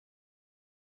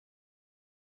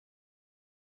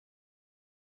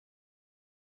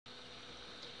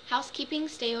Housekeeping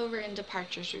Stayover and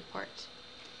Departures Report.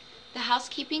 The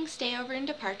Housekeeping Stayover and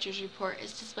Departures Report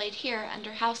is displayed here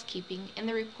under Housekeeping in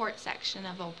the Report section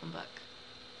of OpenBook.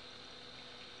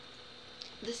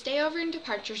 The Stayover and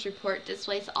Departures Report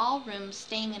displays all rooms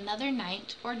staying another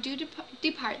night or due to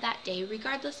depart that day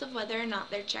regardless of whether or not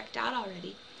they're checked out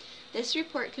already. This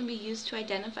report can be used to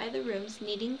identify the rooms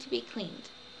needing to be cleaned.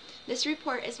 This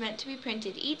report is meant to be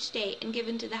printed each day and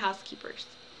given to the housekeepers.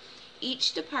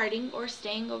 Each departing or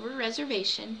staying over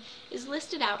reservation is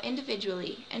listed out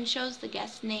individually and shows the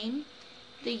guest's name,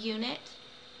 the unit,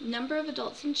 number of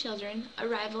adults and children,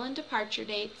 arrival and departure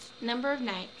dates, number of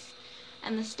nights,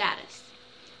 and the status.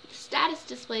 The status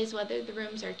displays whether the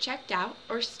rooms are checked out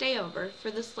or stay over for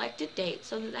the selected date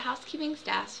so that the housekeeping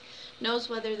staff knows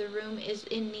whether the room is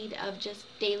in need of just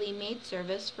daily maid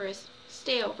service for a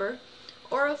stay over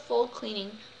or a full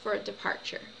cleaning for a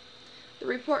departure. The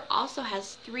report also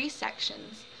has 3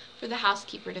 sections for the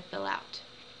housekeeper to fill out.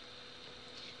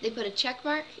 They put a check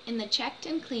mark in the checked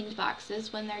and cleaned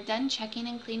boxes when they're done checking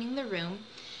and cleaning the room,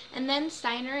 and then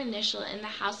sign or initial in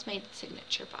the housemaid's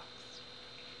signature box.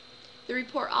 The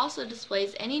report also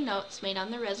displays any notes made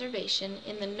on the reservation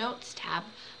in the Notes tab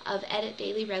of Edit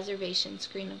Daily Reservation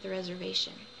screen of the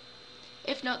reservation.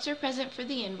 If notes are present for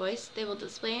the invoice, they will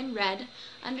display in red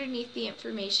underneath the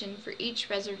information for each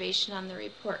reservation on the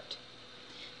report.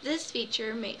 This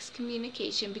feature makes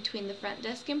communication between the front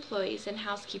desk employees and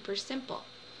housekeepers simple.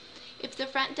 If the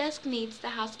front desk needs the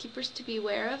housekeepers to be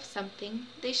aware of something,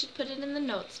 they should put it in the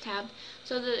Notes tab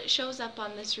so that it shows up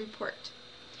on this report.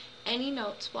 Any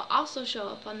notes will also show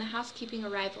up on the Housekeeping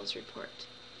Arrivals report.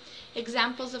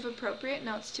 Examples of appropriate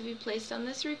notes to be placed on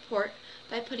this report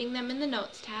by putting them in the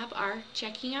Notes tab are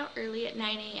checking out early at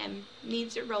 9 a.m.,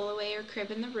 needs a rollaway or crib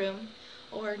in the room,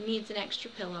 or needs an extra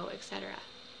pillow, etc.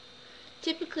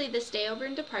 Typically, the Stayover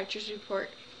and Departures report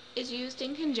is used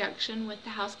in conjunction with the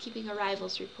Housekeeping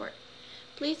Arrivals report.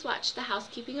 Please watch the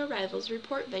Housekeeping Arrivals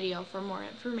report video for more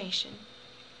information.